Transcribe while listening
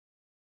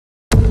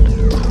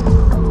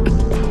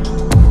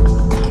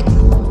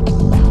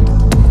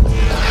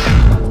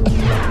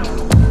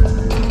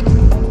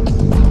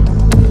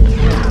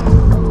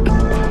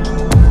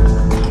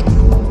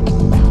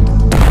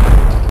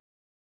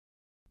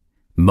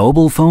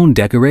Mobile Phone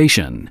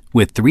Decoration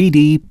with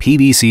 3D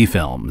PVC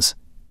Films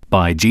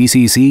by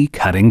GCC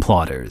Cutting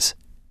Plotters.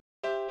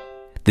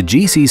 The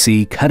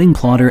GCC Cutting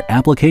Plotter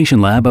Application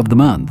Lab of the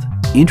Month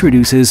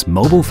introduces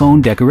mobile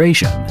phone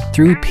decoration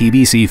through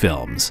PVC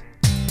films,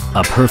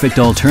 a perfect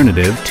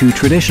alternative to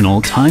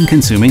traditional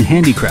time-consuming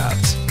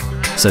handicrafts,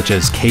 such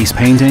as case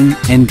painting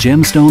and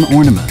gemstone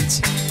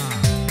ornaments.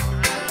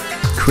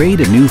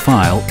 Create a new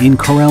file in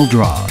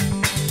CorelDraw.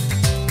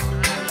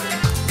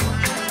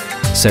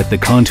 Set the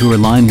contour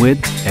line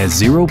width as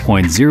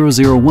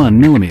 0.001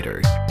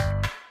 millimeter.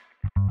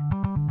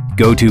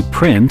 Go to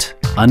Print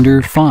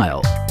under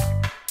File.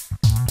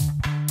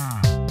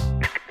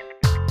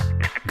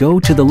 Go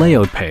to the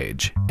Layout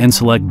page and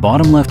select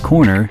bottom left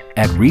corner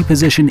at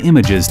Reposition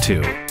Images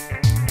to.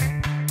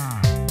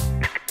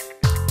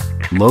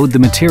 Load the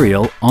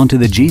material onto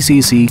the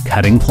GCC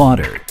Cutting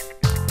Plotter.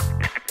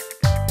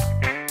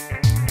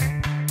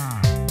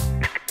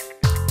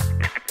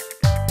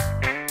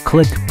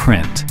 Click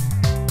Print.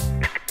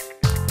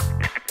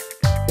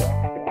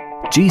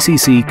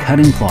 GCC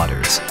Cutting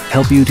Plotters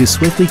help you to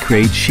swiftly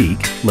create chic,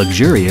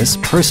 luxurious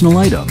personal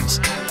items,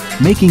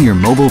 making your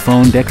mobile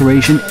phone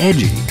decoration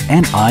edgy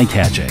and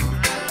eye-catching.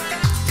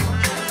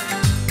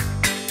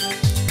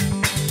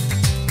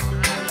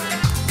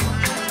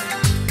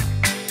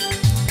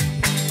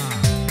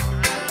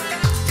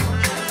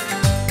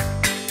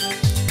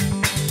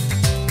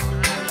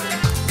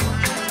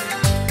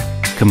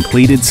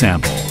 Completed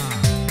sample.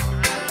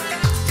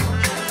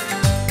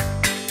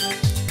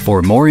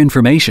 For more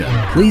information,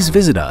 please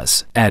visit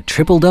us at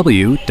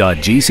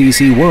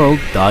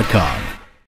www.gccworld.com.